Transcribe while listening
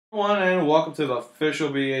Everyone, and welcome to the official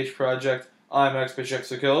BH project. I'm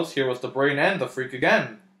XPHXKills, here with the brain and the freak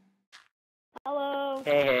again. Hello.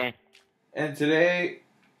 Hey. And today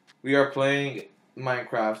we are playing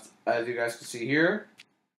Minecraft, as you guys can see here.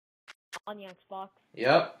 On the Xbox.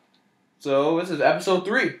 Yep. So this is episode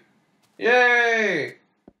 3. Yay!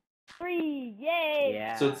 3, yay!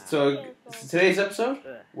 Yeah. So today's episode,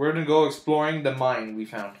 we're gonna go exploring the mine we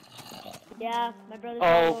found. Yeah, my brother's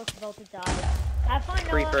about to die. Have fun, Noah.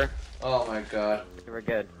 Creeper. Oh my god. We're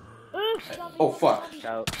good. Oh fuck.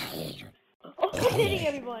 Out. Oh, who's hitting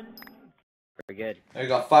everyone? We're good. I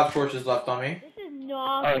got 5 torches left on me. This is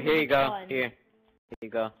not Oh, here you go. fun. Here you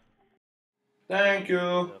go. Thank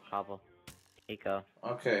you. Cobble. Here you go.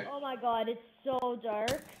 Okay. Oh my god, it's so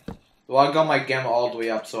dark. Well, I got my gamma all the way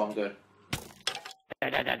up, so I'm good.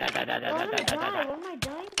 Where am I dying? Where am I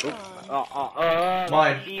dying from?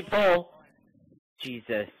 Mine. People.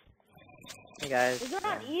 Jesus. Hey guys. Is that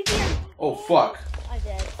not easier? Oh fuck. I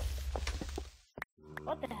did.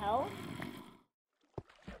 What the hell?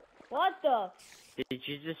 What the? Did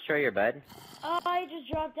you destroy your bed? I just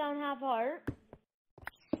dropped down half heart.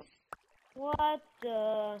 What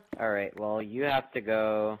the? Alright, well you have to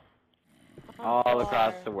go How all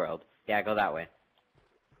across far? the world. Yeah, go that way.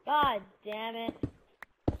 God damn it.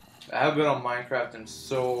 I haven't been on Minecraft in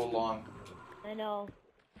so long. I know.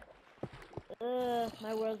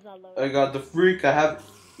 My world's not loading. I got the freak.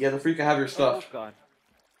 The freak. I have your stuff. Oh god.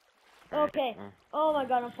 Okay. Oh my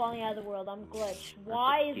god, I'm falling out of the world. I'm glitched.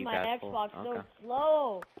 Why is my Xbox so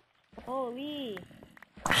slow? Holy.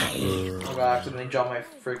 I accidentally dropped my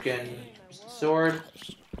freaking sword.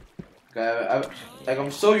 Okay,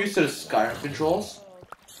 I'm so used to the Skyrim controls.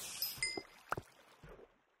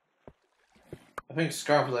 I think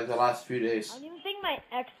Skyrim for like the last few days. I don't even think my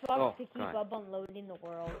Xbox could keep God. up on loading the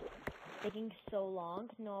world. Taking so long.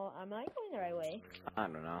 No, am I going the right way? I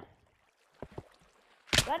don't know.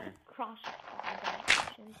 Got cross.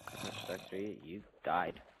 You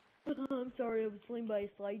died. I'm sorry, I was slain by a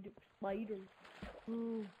spider.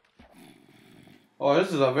 Ooh. Oh,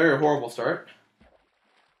 this is a very horrible start.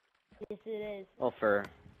 Yes, it is. Well, for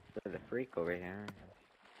the freak over here.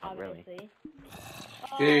 Not really. Obviously.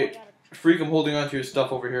 Okay, freak, I'm holding on to your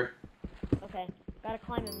stuff over here. Okay, gotta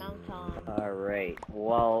climb a mountain. Alright,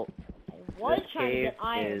 well, I was this trying to cave get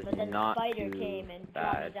iron, is but then the not spider too came and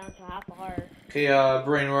dropped bad. it down to half a heart. Okay,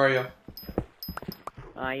 Brain, where are you?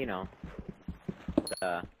 You know,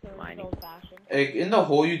 So mining. it's old-fashioned. Hey, in the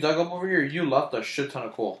hole you dug up over here, you left a shit ton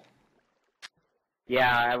of coal.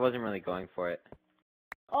 Yeah, I wasn't really going for it.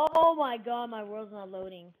 Oh my god, my world's not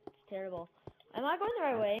loading. It's terrible. Am I going the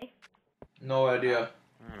right way? No idea.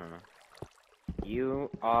 I don't know. You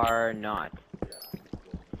are not.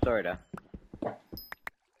 Sorta.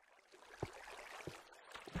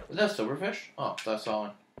 Is that silverfish? Oh, that's that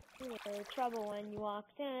one. You were in trouble when you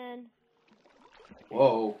walked in.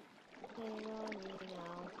 Whoa. Hang on me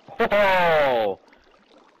now.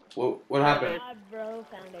 Oh! What happened? My bro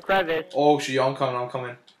found a Crevice. Oh, I'm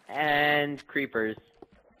coming. And creepers.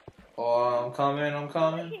 Oh, I'm coming. I'm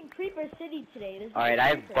in Creeper City today. Alright, I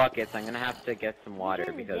have buckets. I'm gonna have to get some water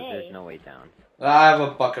During the because day. there's no way down. I have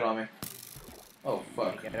a bucket on me. Oh,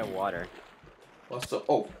 fuck. Get a water. What's the...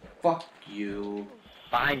 Oh, fuck you.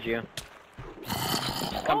 Behind you.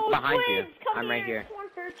 Come behind you. Twins, come I'm right here. I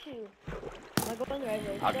won't hurt you. Am I going the right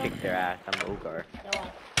way? I'll still? kick their ass. I'm Ogar. No. Am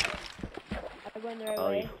I going the right Oh,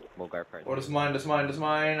 way? Ogar part. Oh, this mine.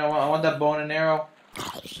 I want that bone and arrow.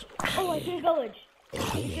 Oh, I see a village.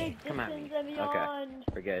 Big Come at me. distance and beyond.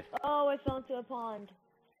 We're good. Oh, I fell into a pond.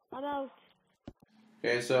 I'm out.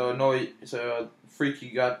 Okay, freak,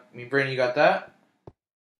 you got... Brain, you got that?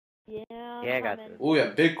 Yeah, Yeah, I got coming. this. Oh, yeah,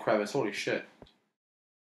 big crevice. Holy shit.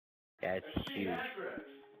 Yeah, it's huge.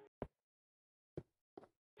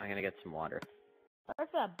 I'm gonna get some water. Where's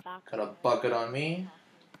that back? Got a bucket on me.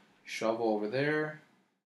 Shovel over there.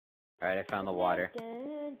 Alright, I found the water.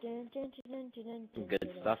 Some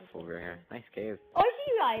good stuff over here. Nice cave. Oh, I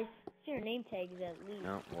see you guys. I see your name tags at least.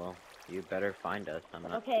 Oh, well, you better find us. I'm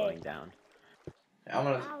not Okay. slowing down. I'm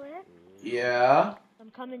gonna... Alex? Yeah? I'm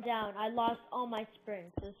coming down. I lost all my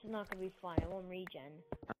sprints. This is not gonna be fun. I won't regen.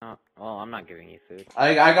 Well, I'm not giving you food.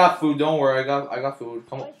 I got food. Don't worry. I got food.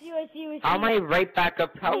 Come Oh, on. I see you. I see you. I see How you. am I right back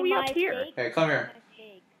up? How are we My up here? steak. Hey, come here. My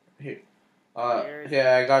steak. Here. Okay,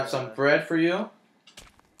 I got some bread for you.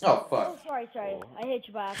 Oh, fuck. Oh, sorry. I hit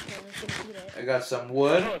you by accident. I was gonna eat it. I got some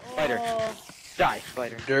wood, Oh, spider. Oh, Die,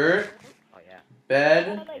 spider. dirt, Oh, yeah. I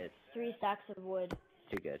bed. had like 3 stacks of wood.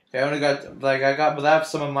 Too good. Okay, I only got, but I have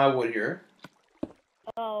some of my wood here.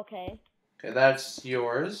 Oh, okay. Okay, that's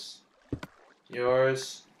yours.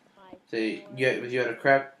 Yours. My See, you had a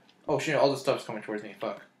crap. Oh shit, all this stuff's coming towards me.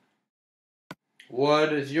 Fuck.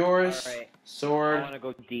 Wood is yours. Alright. Sword. I wanna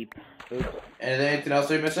go deep. Oops. Anything else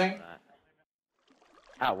you're missing?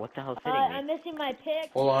 Ah, what the hell's hitting me? I'm missing my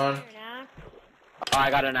pick. Hold on. An axe. Oh,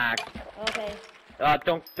 I got an axe. Okay.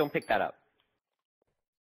 Don't pick that up.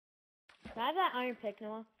 Can I have that iron pick,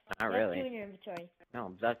 Noah? Not You have really. 2 in your inventory.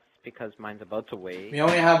 No, that's because mine's about to wait. We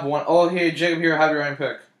only have one. Oh, hey, Jacob, here, have your iron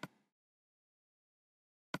pick.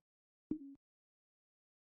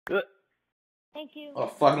 Thank you. Oh,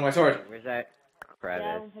 fucking my sword. Where's that Yeah, I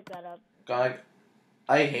crevice? won't pick that up. God,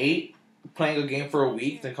 I hate playing a game for a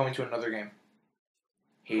week, then coming to another game.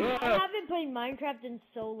 Hate it. I haven't played Minecraft in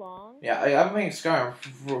so long. Yeah, I've been playing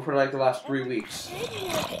Skyrim for like the last 3 weeks.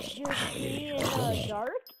 Your screen in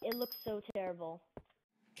dark, it looks so terrible.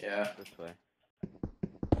 Yeah. This way.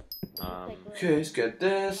 Okay, let's get I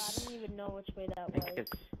this. don't even know which way that I think was.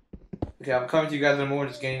 it's... Okay, I'm coming to you guys in a moment,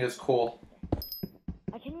 just getting this coal.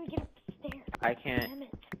 I can't even get up the stairs. I can't... Damn it.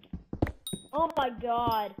 Oh my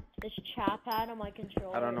god. This chat pad on my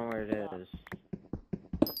controller. I don't know where it is.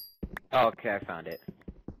 Oh, okay, I found it.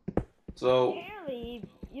 So, Apparently,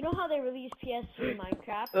 you know how they released PS3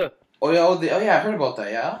 Minecraft? oh yeah, I heard about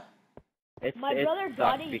that, yeah? My brother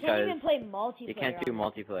got it, he can't even play multiplayer. You can't do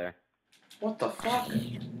multiplayer. What the fuck?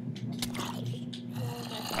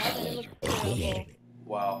 It looks terrible.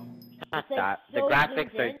 Wow. Not It's like that. The so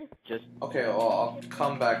graphics are zoomed in. just Okay, well, I'll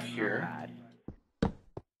come back here. bad.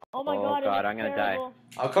 Oh my Oh god, god, it I'm looks gonna die. terrible.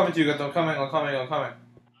 I'm coming to you guys, I'm coming.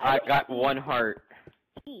 I got 1 heart.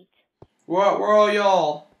 Eat. Where all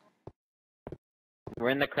y'all? We're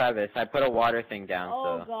in the crevice. I put a water thing down,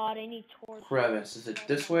 Oh so... god, I need torch. Crevice, is it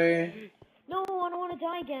this way? No, I don't want to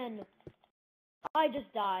die again. I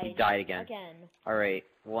just died. You died again. Alright,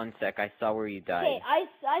 1 sec. I saw where you died. Okay,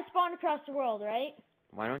 I spawned across the world, right?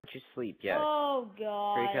 Why don't you sleep yet? Oh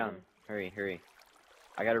god. Here you come. Hurry.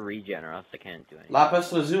 I gotta regen or else I can't do anything.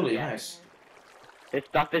 Lapis lazuli, nice. This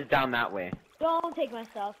stuff is down that way. Don't take my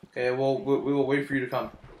stuff. Okay, well, we will wait for you to come.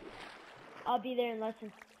 I'll be there in less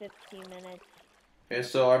than 15 minutes. Okay,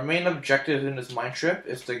 so our main objective in this mine trip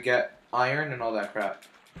is to get iron and all that crap.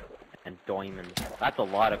 And diamonds. That's a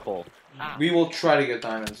lot of coal. We will try to get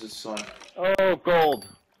diamonds this one. Oh, gold!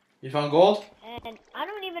 You found gold? And I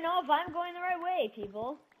don't even know if I'm going the right way,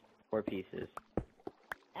 people. 4 pieces.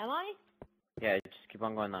 Am I? Yeah, just keep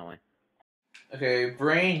on going that way. Okay,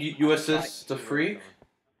 Brain, you assist the freak.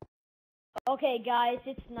 Okay, guys,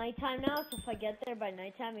 it's nighttime now, so if I get there by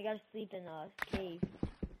nighttime, we gotta sleep in a cave.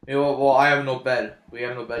 Yeah, well, I have no bed. We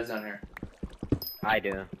have no beds down here. I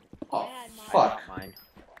do. Oh, I had mine. I fuck. got mine.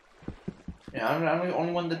 Yeah, I'm the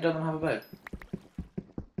only one that doesn't have a bed.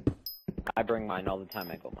 I bring mine all the time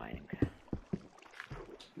I go mining.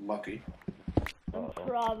 Lucky. I'm Uh-oh.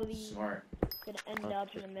 probably Smart. gonna end up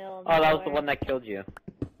in the middle of Oh, that was the nowhere. one that killed you.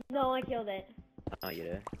 No, I killed it. Oh, you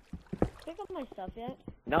did? Pick up my stuff yet?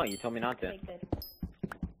 No, you told me not to. Okay,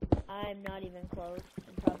 good. I'm not even close.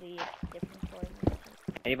 I'm probably a different story.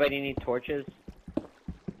 Anybody need torches?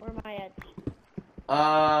 Where am I at?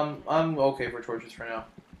 I'm okay for torches for now.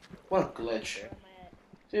 What a glitch. Where am I at?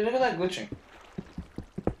 Dude, look at that glitching.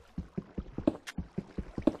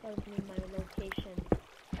 Tells me my location.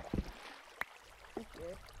 That's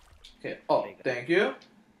weird. Okay, oh, thank you.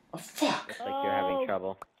 Oh, fuck. Looks like you're having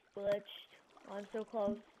trouble. Glitched. Oh, I'm so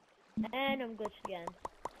close. And I'm glitched again.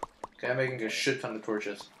 Okay, I'm making a shit ton of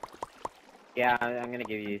torches. Yeah, I'm gonna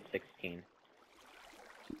give you 16.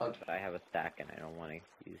 Okay. But I have a stack and I don't want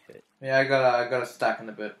to use it. Yeah, I got a stack in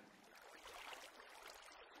a bit.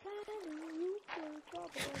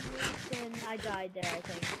 And I died there, I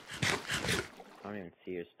think. I don't even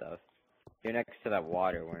see your stuff. You're next to that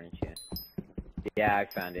water, weren't you? Yeah, I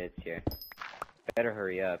found it. It's here. Better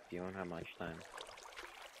hurry up. You won't have much time.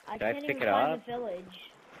 I Did I can't pick even it find up? the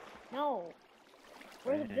village. No.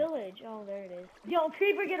 Where's the Right. village? Oh, there it is. Yo,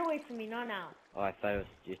 creeper, get away from me, not now. Oh, I thought it was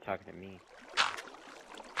you talking to me.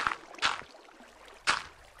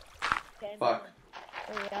 Okay, Fuck.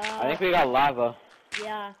 hurry I up. think we got lava.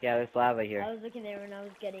 Yeah. Yeah, there's lava here. I was looking there when I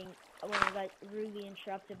got rudely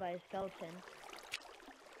interrupted by a skeleton.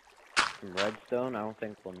 Some redstone? I don't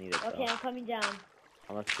think we'll need it Okay, though. I'm coming down.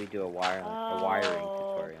 Unless we do a wiring Oh,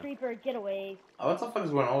 tutorial. creeper, get away. Oh, what the fuck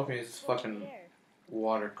is going on with me? This Go over fucking there.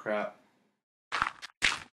 water crap.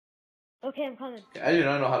 Okay, I'm coming. Okay, I do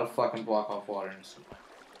not know how to fucking block off water in this.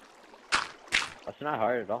 That's not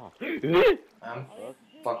hard at all. I'm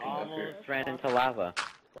fucking up here. Almost ran into lava.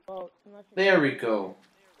 Well, unless it's There we go.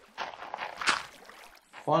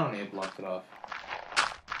 Finally, I blocked it off.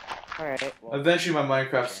 Alright, well, Eventually, my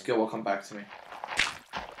Minecraft skill will come back to me.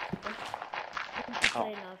 Oh.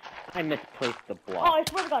 enough. I misplaced the Oh, block. I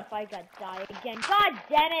swear to God, if I got die again. God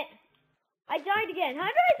damn it! I died again. How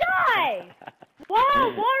did I die?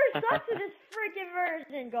 Wow, water sucks in this freaking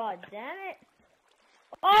version. God damn it.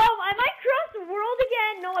 Oh, I might cross the world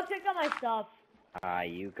again. No, I picked up my stuff.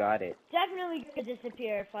 You got it. Definitely gonna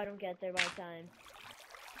disappear if I don't get there by time.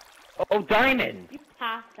 Oh, diamonds! You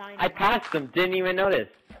passed diamonds. I passed them, didn't even notice.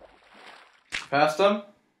 Passed them?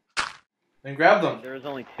 Then grab them. There was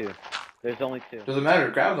only 2. There's only 2. Doesn't matter,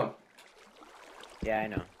 grab them. Yeah, I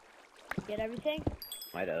know. Get everything?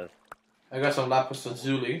 Might have. I got some lapis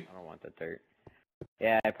lazuli. I don't want the dirt.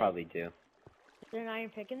 Yeah, I probably do. Is there an iron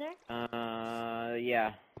pick in there?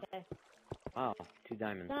 Yeah. Okay. Oh, 2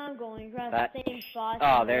 diamonds. I'm going across That- the same spot.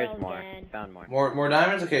 Oh, there's again. more. Found more. More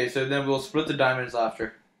diamonds? Okay, so then we'll split the diamonds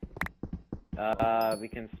after. We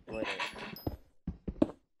can split it.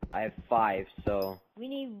 I have 5, so... We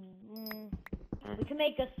need... we can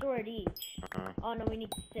make a sword each. Oh no, we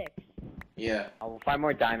need 6. Yeah. We'll find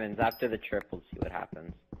more diamonds after the trip. We'll see what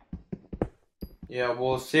happens. Yeah,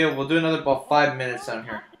 we'll do another about 5 minutes down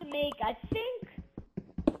here. Have to make, I think...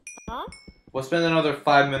 Huh? We'll spend another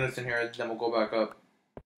 5 minutes in here, and then we'll go back up.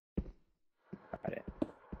 Got it.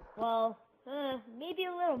 Well, maybe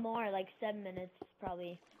a little more, like 7 minutes,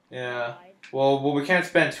 probably. Yeah. Well, we can't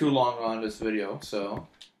spend too long on this video, so...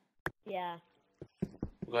 Yeah.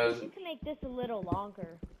 Because... We can make this a little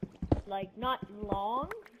longer. Like, not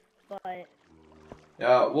long, but...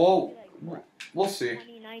 Yeah, Like, we'll see.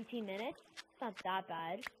 20, 19 minutes? It's not that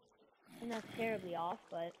bad. And that's terribly off,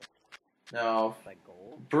 but... Now, Like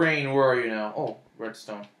gold? Brain, where are you now? Oh,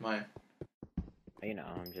 redstone, mine. You know,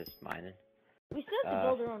 I'm just mining. We still have to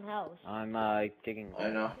build our own house. I'm, digging I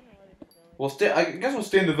know. I I guess we'll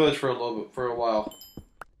stay in the village for a little bit, for a while.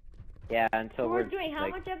 Yeah, until we're we're doing how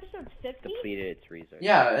like, much episodes? 50? depleted its resources.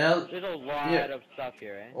 Yeah, and... There's a lot Yeah. of stuff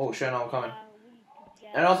here, eh? Oh, shit, no, I'm coming. Yeah.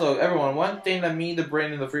 And also, everyone, one thing that me, the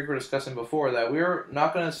Brain, and the Freak were discussing before, that we're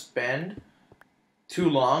not going to spend too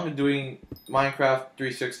long doing Minecraft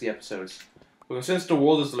 360 episodes. Because since the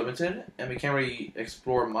world is limited, and we can't really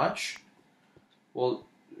explore much,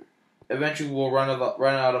 eventually we'll run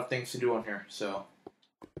out of things to do on here, so...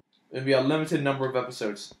 It'll be a limited number of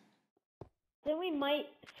episodes. Then we might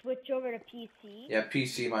switch over to PC. Yeah,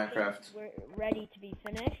 PC Minecraft. We're ready to be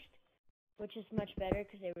finished, which is much better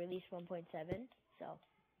because they released 1.7, so...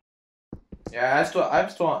 Yeah, I'm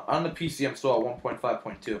still on the PC. I'm still at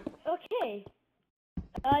 1.5.2. Okay.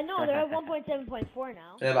 No, they're at 1.7.4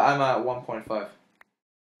 now. Yeah, but I'm at 1.5.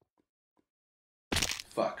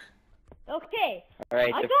 Fuck. Okay.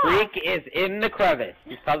 Alright, I the got- freak is in the crevice.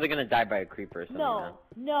 He's probably gonna die by a creeper or something.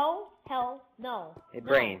 No, hell, no. Hey, no.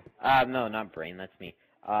 Brain. No, not Brain, that's me.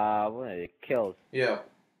 What is it? Kills. Yeah.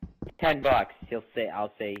 $10.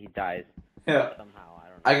 I'll say he dies. Yeah. Somehow, I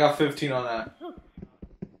don't know. I got 15 on that.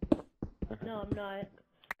 No, I'm not.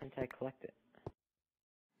 Can't I collect it?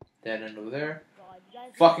 Dead end over there. God, you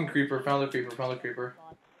guys- Fucking creeper. Found the creeper. Found the creeper.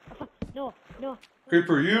 No.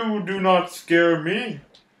 Creeper, you do not scare me.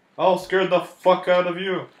 I'll scare the fuck out of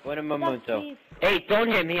you. What a Stop, memento. please. Hey, don't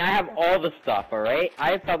hit me. I have all the stuff, alright?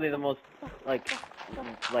 I have probably the most, like,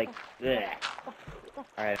 bleh.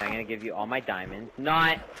 Alright, I'm gonna give you all my diamonds.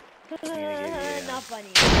 Not... Not funny.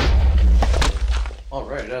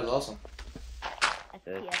 Alright, that was awesome.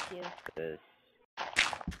 This. SPSU. This.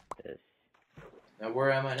 Now,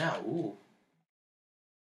 where am I now? Ooh.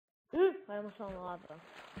 I almost fell in the lava.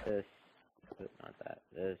 This. Not that.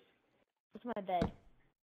 This. Where's my bed?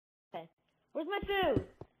 Okay. Where's my food?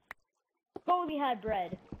 Oh, we had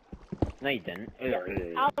bread. No, you didn't.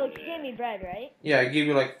 Alex, you gave me bread, right? Yeah, I gave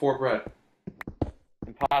you like 4 bread.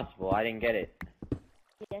 Impossible. I didn't get it.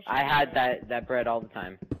 Yes, I had that bread all the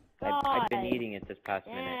time. I've been God. eating it this past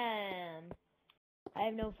minute. Damn. I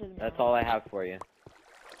have no food now. That's all I have for you.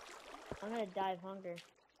 I'm gonna die of hunger.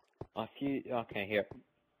 Okay, here.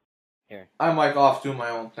 Here. I'm like off doing my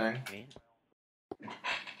own thing. Me?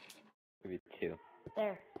 Give you 2.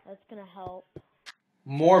 There. That's gonna help.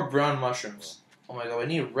 More brown mushrooms. Oh my god, I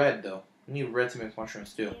need red though. I need red to make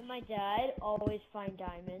mushrooms too. Me and my dad always find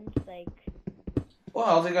diamonds, like... Well,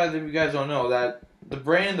 I'll tell you guys if you guys don't know that the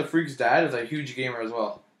Brain and the Freak's dad is a huge gamer as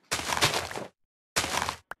well.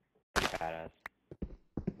 Badass.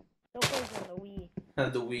 Still plays on the Wii.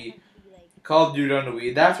 The Wii. Like, Call of Duty on the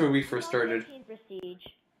Wii. That's where we first started. 14 Prestige.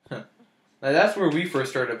 Now, that's where we first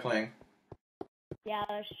started playing. Yeah,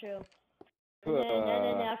 that's true. And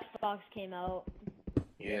then the Xbox came out.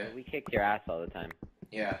 Yeah. We kicked your ass all the time.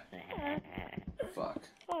 Yeah. Fuck.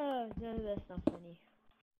 Oh, no, that's not funny.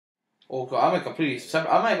 Oh god, I'm like completely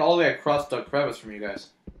I'm like all the way across the crevice from you guys.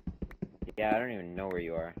 Yeah, I don't even know where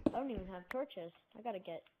you are. I don't even have torches. I gotta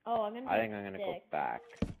get... Oh, I'm gonna I get think I'm gonna go stick. back.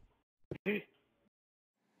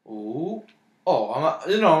 Ooh. Oh,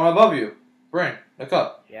 I'm above you. Brain, look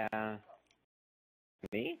up. Yeah.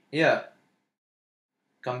 Me? Yeah.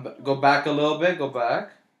 Go back a little bit. Go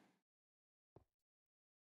back.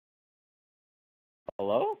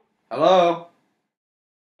 Hello? Hello.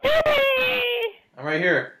 Hey! I'm right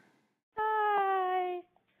here. Hi.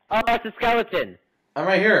 Oh, it's a skeleton. I'm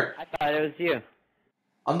right here. I thought it was you.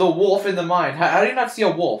 I'm the wolf in the mine. How do you not see a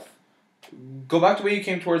wolf? Go back to where you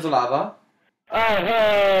came towards the lava. Oh,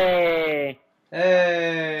 hey! Hey.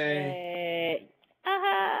 Hey!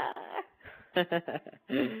 Ah!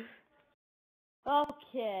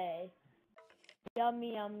 Okay.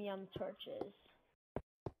 Yummy, torches.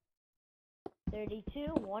 32,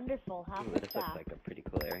 wonderful. Half Ooh, the this looks stack. like a pretty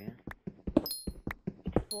cool area.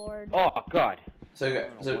 Explored. Oh, God. So,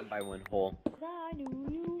 One by one hole. I knew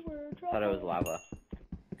you were Thought it was lava.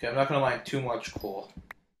 okay, I'm not gonna mine too much coal.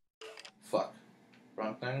 Fuck.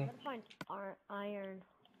 Wrong I'm thing. gonna find iron.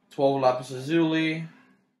 12 lapis lazuli.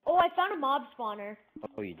 Oh, I found a mob spawner.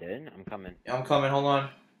 Oh, you did? I'm coming. Yeah, I'm coming. Hold on.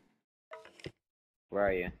 Where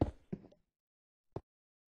are you?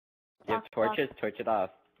 You have torches? Torch it off.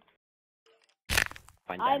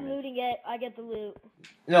 Find I'm diamonds. looting it. I get the loot.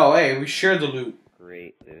 No, hey, we share the loot.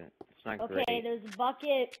 Great loot. It's not Okay, great. there's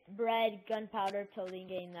bucket, bread, gunpowder. Totally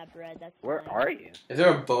getting that bread. That's Where fine. are you? Is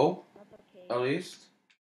there a bow? That's okay. At least.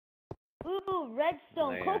 Ooh,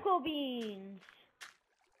 redstone, There you are. cocoa beans.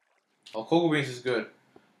 Oh, cocoa beans is good.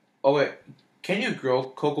 Oh wait, can you grow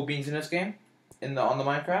cocoa beans in this game? On the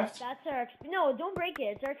Minecraft? That's our no. Don't break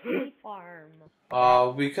it. It's our XP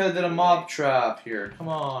farm. We could have did a mob trap here. Come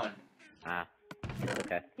on. Ah.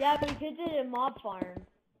 Okay. Yeah, but we could do a mob farm.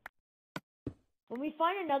 When we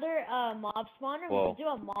find another mob spawner, Whoa. we could do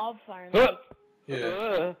a mob farm. Huh. Like,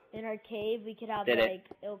 Yeah. in our cave, we could have Did it. like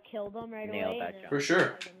it'll kill them right Nailed away. that And then jump. For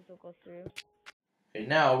sure. items will go through. Okay,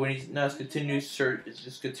 now we need let's continue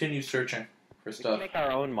just continue searching for We can stuff. make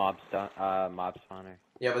our own mob spawner.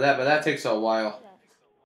 Yeah, but that takes a while. Yeah.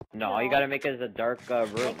 No, No. all you gotta make is a dark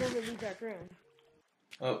room. Like a really dark room.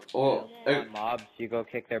 Oh, Yeah. Mobs, you go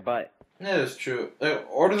kick their butt. that is true.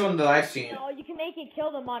 Order the one that I've seen. No, you can make it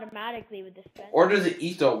kill them automatically with this fence. Order the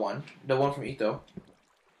Ito one, the one from Ito.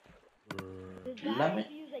 Does that Let me-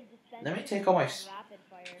 if you use, like, dispensers let me take all my and rapid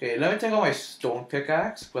fire? Okay, let me take out my stone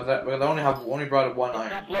pickaxe, but I only brought one It's iron.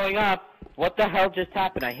 not blowing up. What the hell just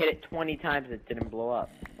happened? I hit it 20 times. It didn't blow up.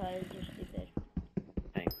 Because you're stupid.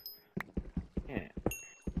 Thanks. Yeah.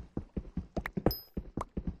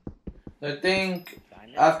 I think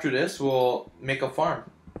Diamond? after this we'll make a farm,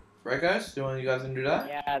 right, guys? Do you guys want to do that?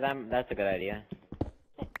 Yeah, that's a good idea.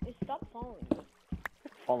 Hey, stop following me.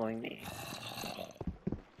 Following me.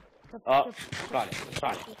 Oh, got it.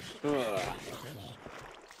 Got it. Ugh.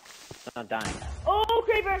 It's not dying. Oh,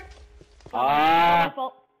 creeper! Ah. My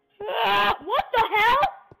fault. What the hell?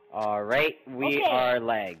 Alright, we Okay. are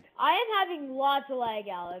lagged. I am having lots of lag,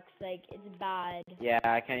 Alex. Like, it's bad. Yeah,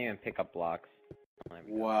 I can't even pick up blocks. There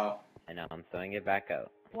we go. Wow. I know, I'm throwing it back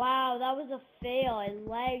out. Wow, that was a fail. I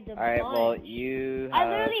lagged a Alright, bunch. well, you I have...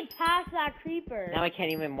 literally passed that creeper. Now I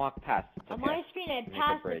can't even walk past. It's On okay. my screen, I Make a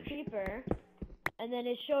passed the bridge. creeper, and then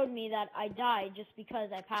it showed me that I died just because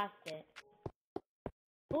I passed it.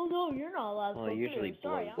 Oh no, you're not allowed to Well, go it usually through.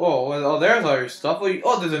 Sorry, blows. Whoa, well, there's all your stuff.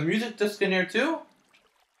 Oh, there's a music disc in here too?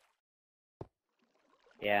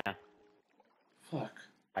 Yeah, Fuck.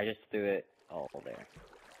 I just threw it all there.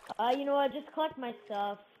 You know what? Just collect my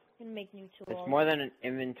stuff. I'm gonna make new tools. It's more than an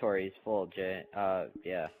inventory's full, Jay.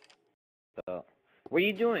 Yeah. So, what are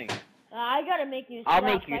you doing? I gotta make new I'll stuff.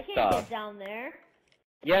 make you I can't stuff. get down there.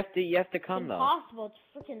 You have to It's come though. impossible.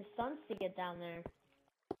 It's freaking stunts to get down there.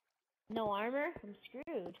 No armor? I'm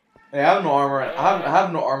screwed. Hey, I have no armor. I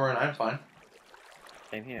have no armor, and I'm fine.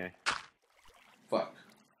 Same here. Fuck.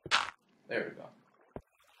 There we go.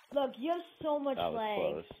 Look, you have so much That was lag.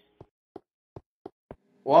 close.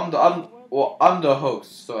 Well, I'm the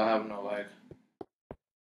host, so I have no lag.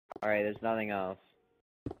 Alright, there's nothing else.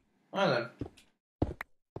 Alright then.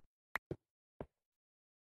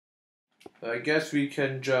 So I guess we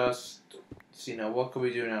can just see now. What can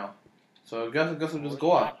we do now? So I guess we'll just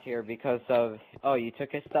go up. Here because of... Oh, you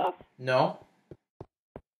took his stuff? No,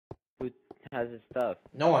 Who has his stuff?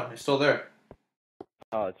 no one. It's still there.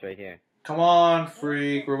 Oh, it's right here. Come on,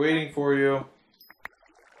 freak. We're waiting for you.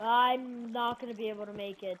 I'm not gonna be able to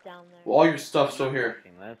make it down there. Well, all your stuff's still here.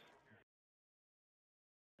 Looking this.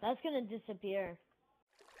 That's gonna disappear.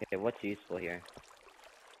 Okay, what's useful here?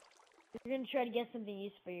 You're gonna try to get something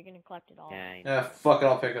useful. You're gonna collect it all. Yeah, I Yeah, fuck it.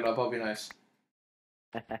 I'll pick it up. I'll be nice.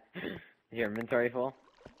 Is your inventory full?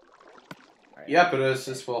 Alright. Yep, it is.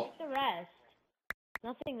 It's full. Take the rest.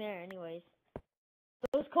 Nothing there, anyways.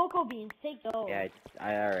 Those cocoa beans, take those. Yeah,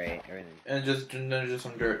 alright, everything. And then just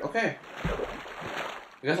some dirt. Okay.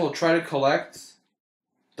 I guess we'll try to collect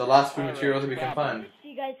the last few materials that we can find. If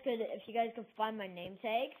you guys could find my name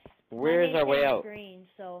tags. Where's our way out? Green,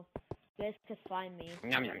 so you guys could find me.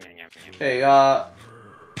 Hey,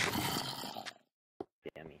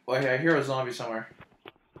 Damn. wait, I hear a zombie somewhere.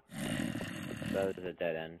 That was a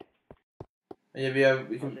dead end. Yeah,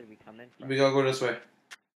 we can. We gotta go this way.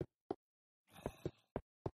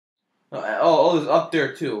 Oh, it's up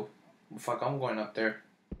there too. Fuck, I'm going up there.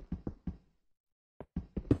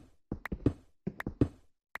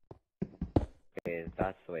 Okay,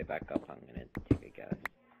 that's the way back up. I'm gonna take a guess.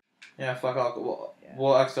 Yeah, fuck.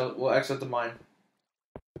 We'll exit the mine.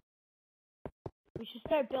 We should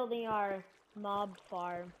start building our mob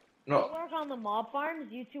farm. No. I'll work on the mob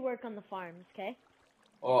farms. You two work on the farms, okay?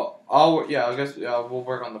 Well, I guess we'll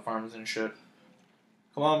work on the farms and shit.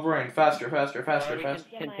 Come on, brain, faster.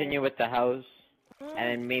 Continue with the house,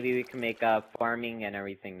 and maybe we can make farming and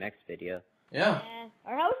everything next video. Yeah.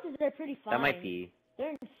 Our houses are pretty fine. That might be. They're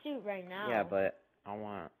in suit right now. Yeah, but I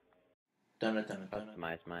want Done it.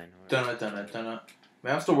 customize mine. Done it.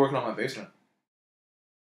 Man, I'm still working on my basement.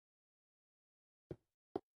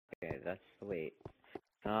 Okay, that's the wait.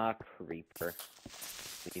 Ah, creeper.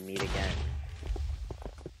 We meet again.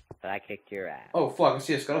 But I kicked your ass. Oh fuck! I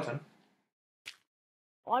see a skeleton.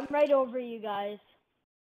 I'm right over you guys.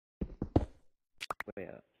 Wait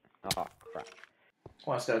up. Oh crap.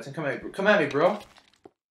 Come on, skeleton, come at me, bro.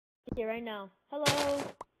 Here right now. Hello.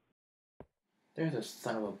 There's a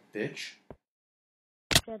son of a bitch.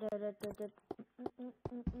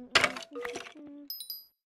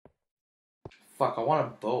 Fuck! I want a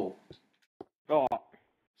bow. Oh,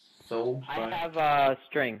 So I bad. have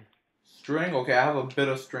string. String? Okay, I have a bit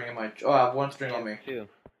of string in my. Oh, I have one string on me. Two.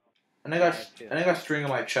 And I got string in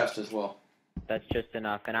my chest as well. That's just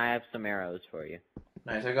enough, and I have some arrows for you.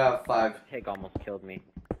 Nice. I got 5. Pig almost killed me.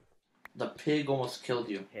 The pig almost killed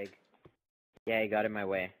you. Pig. Yeah, he got in my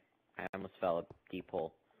way. I almost fell a deep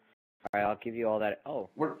hole. Alright, I'll give you all that. Oh.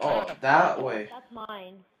 Where? Oh, that way. That's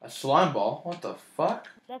mine. A slime ball? What the fuck?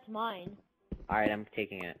 That's mine. Alright, I'm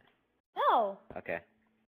taking it. No. Okay.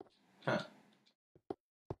 Huh.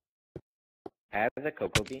 I have the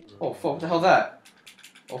cocoa bean. Oh fuck! What the hell's that?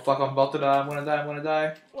 Oh fuck! I'm about to die. I'm gonna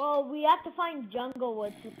die. Well, we have to find jungle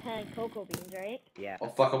wood to plant cocoa beans, right? Yeah. Oh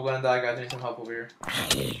fuck! I'm gonna die, guys. I need some help over here.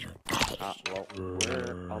 Well,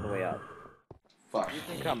 we're all the way up. Fuck. You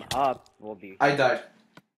can come up. We'll be. I died.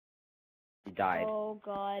 You died. Oh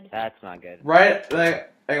god. That's not good. Right, like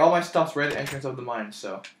all my stuff's right at the entrance of the mine.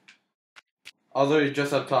 So, I was literally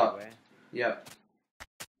just up top. Yep.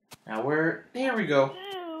 Now there we go.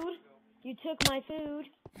 Food. You took my food.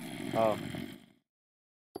 Oh.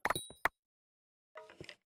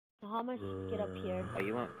 How am I supposed to get up here? Oh,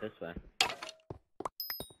 you went this way.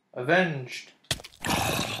 Avenged.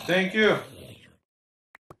 Thank you.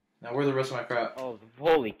 Now where's the rest of my crap? Oh,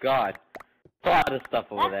 holy god. A lot of stuff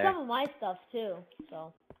over That's there. some of my stuff too.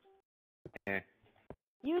 So. Here.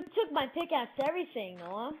 You took my pickaxe, everything,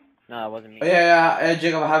 Noah. No, that wasn't me. Oh, yeah,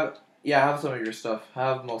 Jacob, I have some of your stuff. I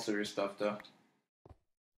have most of your stuff though.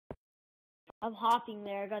 I'm hopping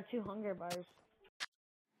there. I got 2 hunger bars.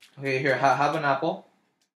 Okay, here, have an apple.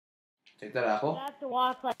 Take that apple. I have to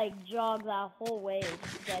walk jog that whole way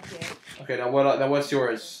to get here. Okay, now what's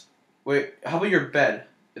yours? Wait, how about your bed?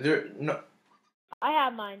 Is there no? I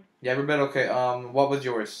have mine. You have your bed. Okay. What was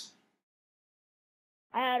yours?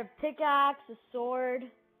 I had a pickaxe, a sword.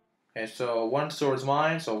 Okay, so one sword's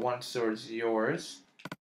mine. So one sword's yours.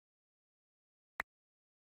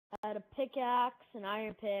 I had a pickaxe, an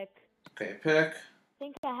iron pick. Okay, pick. I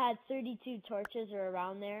think I had 32 torches or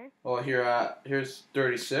around there. Oh, here's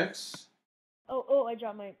 36. Oh, I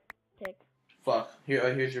dropped my pick. Fuck.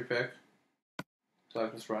 Here's your pick.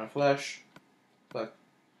 Fuck, let's run flesh. Fuck.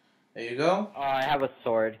 There you go. Oh, I have a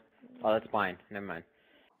sword. Oh, that's mine. Never mind.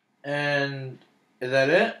 And is that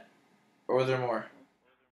it? Or was there more?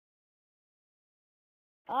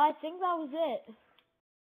 I think that was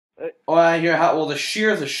it. Oh, I hear how. Well, the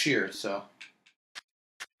shear is a shear, so.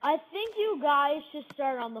 I think you guys should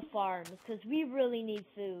start on the farms, because we really need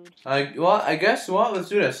food. I guess, let's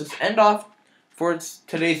do this. Let's end off for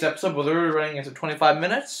today's episode. We're literally running into 25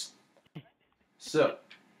 minutes. So, what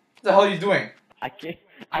the hell are you doing?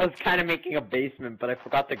 I was kind of making a basement, but I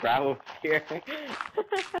forgot the gravel here.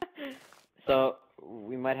 So,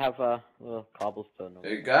 we might have a little cobblestone.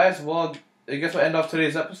 Hey guys, well, I guess we'll end off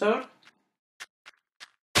today's episode.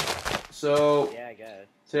 So, yeah, I guess.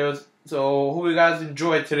 So, hope you guys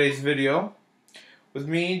enjoyed today's video. With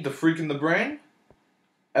me, the Freak in the Brain.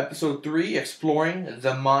 Episode 3, exploring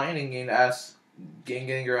the mine and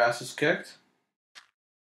getting your asses kicked.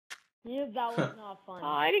 You know, that was not fun. Oh,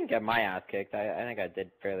 I didn't get my ass kicked. I think I did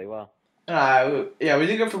fairly well. Yeah, we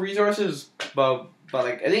did good for resources, but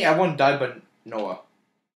like I think everyone died but Noah.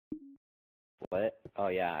 What? Oh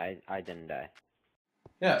yeah, I didn't die.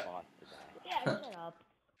 Yeah. Yeah, shut up.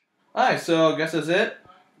 Alright, so I guess that's it.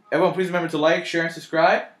 Everyone please remember to like, share, and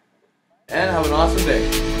subscribe. And have an awesome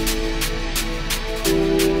day.